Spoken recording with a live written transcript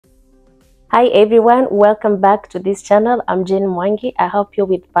Hi everyone, welcome back to this channel. I'm Jane Mwangi. I help you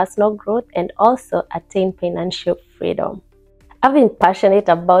with personal growth and also attain financial freedom. I've been passionate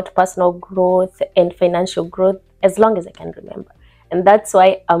about personal growth and financial growth as long as I can remember. And that's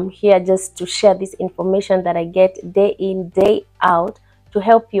why I'm here just to share this information that I get day in, day out to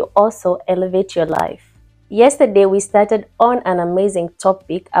help you also elevate your life. Yesterday, we started on an amazing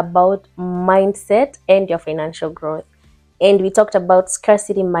topic about mindset and your financial growth. And we talked about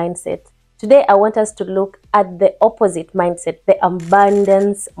scarcity mindset. Today, I want us to look at the opposite mindset, the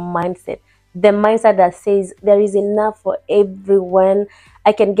abundance mindset. The mindset that says there is enough for everyone.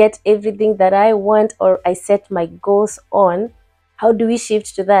 I can get everything that I want or I set my goals on. How do we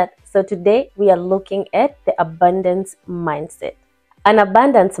shift to that? So today, we are looking at the abundance mindset. An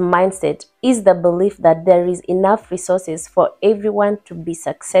abundance mindset is the belief that there is enough resources for everyone to be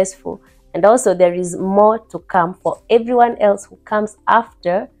successful. And also there is more to come for everyone else who comes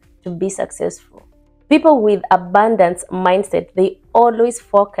after to be successful. People with abundance mindset, they always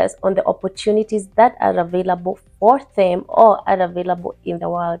focus on the opportunities that are available for them or are available in the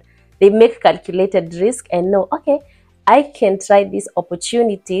world. They make calculated risk and know, okay, I can try these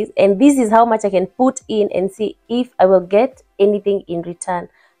opportunities and this is how much I can put in and see if I will get anything in return.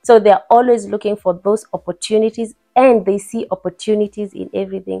 So they're always looking for those opportunities and they see opportunities in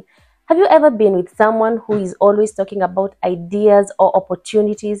everything. Have you ever been with someone who is always talking about ideas or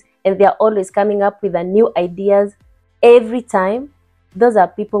opportunities and they're always coming up with new ideas every time? Those are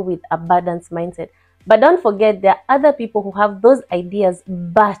people with abundance mindset. But don't forget, there are other people who have those ideas,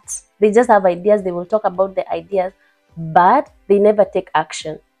 but they just have ideas. They will talk about the ideas, but they never take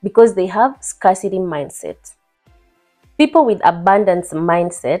action because they have scarcity mindset. People with abundance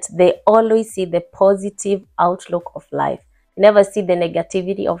mindset, they always see the positive outlook of life. Never see the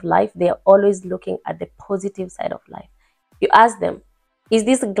negativity of life. They are always looking at the positive side of life. You ask them, is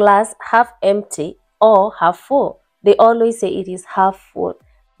this glass half empty or half full? They always say it is half full.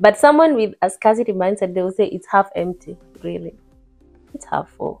 But someone with a scarcity mindset, they will say it's half empty. Really, it's half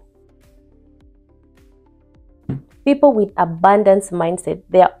full. People with abundance mindset,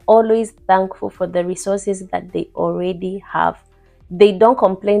 they are always thankful for the resources that they already have. They don't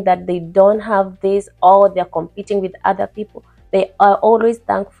complain that they don't have this or they're competing with other people. They are always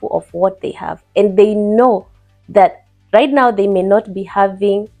thankful of what they have. And they know that right now they may not be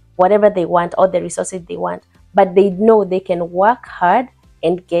having whatever they want or the resources they want, but they know they can work hard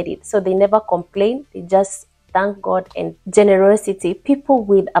and get it. So they never complain. They just thank God. And generosity, people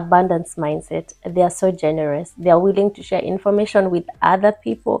with abundance mindset, they are so generous. They are willing to share information with other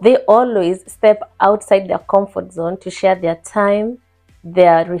people. They always step outside their comfort zone to share their time,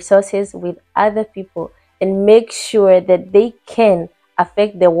 their resources with other people and make sure that they can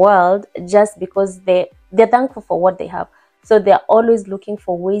affect the world just because they're thankful for what they have. So they're always looking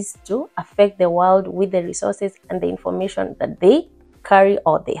for ways to affect the world with the resources and the information that they carry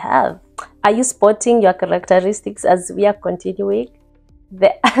or they have. Are you spotting your characteristics as we are continuing?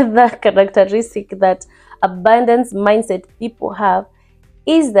 The other characteristic that abundance mindset people have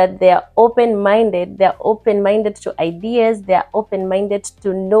is that they are open-minded. They are open-minded to ideas. They are open-minded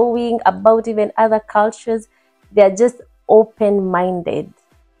to knowing about even other cultures. They are just open-minded.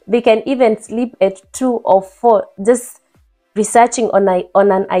 They can even sleep at 2 or 4 just researching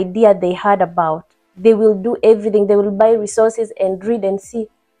on an idea they heard about. They will do everything. They will buy resources and read and see,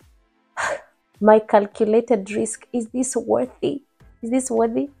 my calculated risk, is this worthy? Is this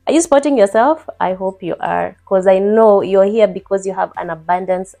worthy? Are you spotting yourself? I hope you are, because I know you're here because you have an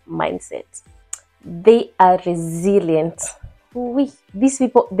abundance mindset. They are resilient. These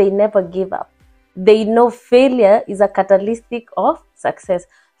people, they never give up. They know failure is a catalytic of success.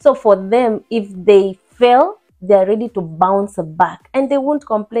 So for them, if they fail, they're ready to bounce back and they won't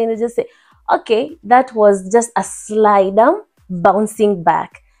complain. They just say, okay, that was just a slide. I'm bouncing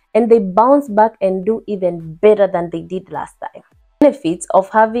back. And they bounce back and do even better than they did last time. Benefits of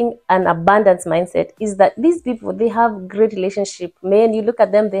having an abundance mindset is that these people, they have great relationship. Man, you look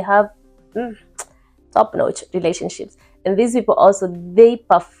at them, they have top-notch relationships. And these people also, they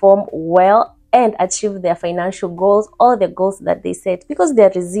perform well and achieve their financial goals or the goals that they set because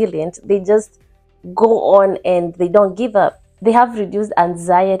they're resilient. They just go on and they don't give up. They have reduced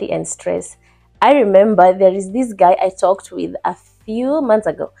anxiety and stress. I remember there is this guy I talked with a few months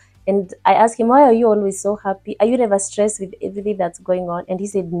ago. And I asked him, why are you always so happy? Are you never stressed with everything that's going on? And he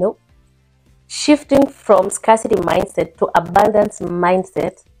said, no. Shifting from scarcity mindset to abundance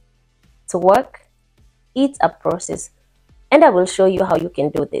mindset to work, it's a process. And I will show you how you can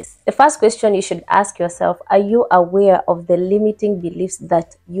do this. The first question you should ask yourself, are you aware of the limiting beliefs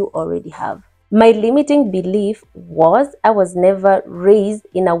that you already have? My limiting belief was I was never raised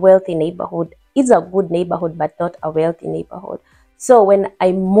in a wealthy neighborhood. It's a good neighborhood, but not a wealthy neighborhood. So when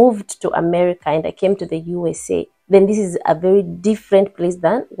I moved to America and I came to the USA, then this is a very different place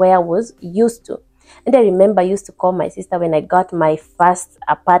than where I was used to. And I remember I used to call my sister when I got my first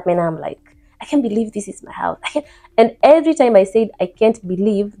apartment. I'm like, I can't believe this is my house. And every time I said I can't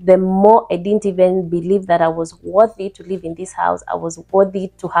believe, the more I didn't even believe that I was worthy to live in this house. I was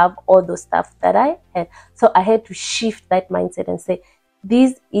worthy to have all those stuff that I had. So I had to shift that mindset and say,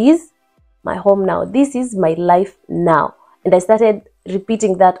 this is my home now. This is my life now. And I started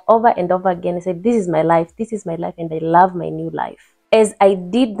repeating that over and over again. I said, this is my life. This is my life. And I love my new life. As I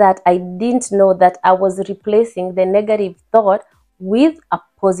did that, I didn't know that I was replacing the negative thought with a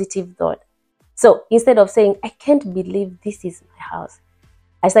positive thought. So instead of saying, I can't believe this is my house,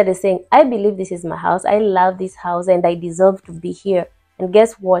 I started saying, I believe this is my house. I love this house and I deserve to be here. And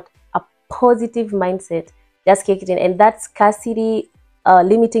guess what? A positive mindset just kicked in. And that scarcity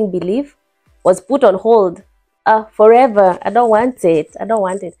limiting belief was put on hold forever. I don't want it. I don't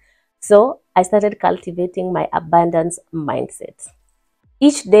want it. So I started cultivating my abundance mindset.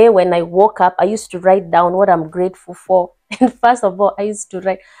 Each day when I woke up, I used to write down what I'm grateful for. And first of all, I used to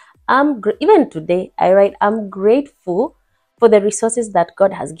write, even today, I write, I'm grateful for the resources that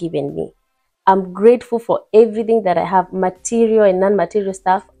God has given me. I'm grateful for everything that I have, material and non-material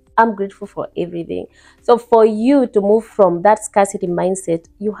stuff. I'm grateful for everything. So for you to move from that scarcity mindset,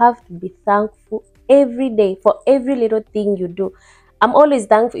 you have to be thankful every day for every little thing you do. I'm always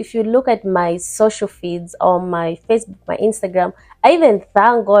thankful. If you look at my social feeds on my Facebook, my Instagram, I even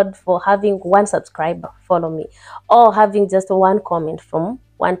thank God for having one subscriber follow me or having just one comment from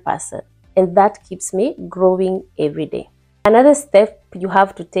one person. And that keeps me growing every day. Another step you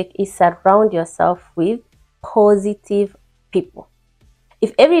have to take is surround yourself with positive people.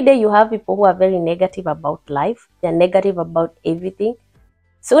 If every day you have people who are very negative about life, they're negative about everything,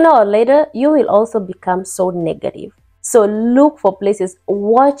 sooner or later, you will also become so negative. So look for places,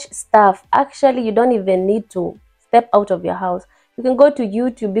 watch stuff. Actually, you don't even need to step out of your house. You can go to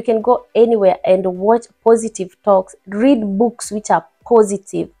YouTube, you can go anywhere and watch positive talks. Read books which are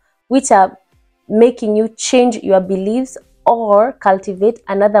positive, which are making you change your beliefs or cultivate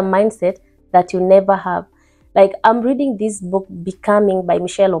another mindset that you never have. Like I'm reading this book, Becoming by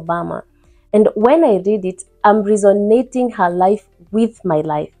Michelle Obama. And when I read it, I'm resonating her life with my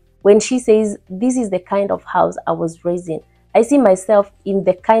life. When she says, this is the kind of house I was raised in, I see myself in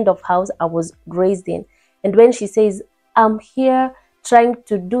the kind of house I was raised in. And when she says, I'm here trying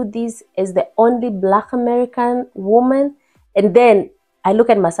to do this as the only Black American woman, and then I look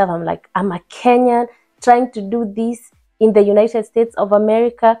at myself, I'm like, I'm a Kenyan trying to do this in the United States of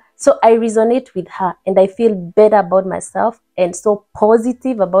America. So I resonate with her and I feel better about myself and so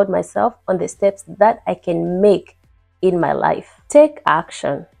positive about myself on the steps that I can make in my life. Take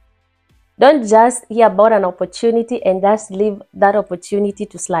action. Don't just hear about an opportunity and just leave that opportunity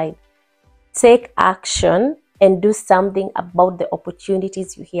to slide. Take action and do something about the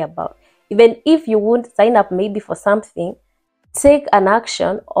opportunities you hear about. Even if you won't sign up maybe for something, take an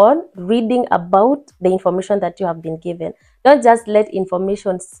action on reading about the information that you have been given. Don't just let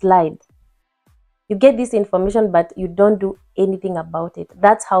information slide. You get this information, but you don't do anything about it.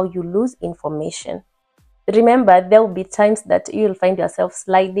 That's how you lose information. Remember, there will be times that you'll find yourself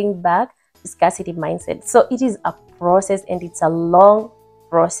sliding back to scarcity mindset. So it is a process and it's a long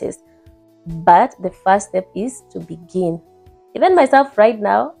process. But the first step is to begin. Even myself right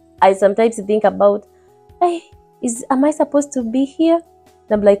now, I sometimes think about, hey, am I supposed to be here?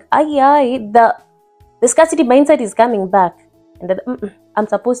 And I'm like, the scarcity mindset is coming back. And then I'm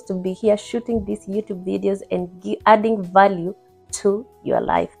supposed to be here shooting these YouTube videos and adding value to your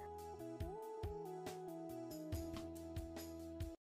life.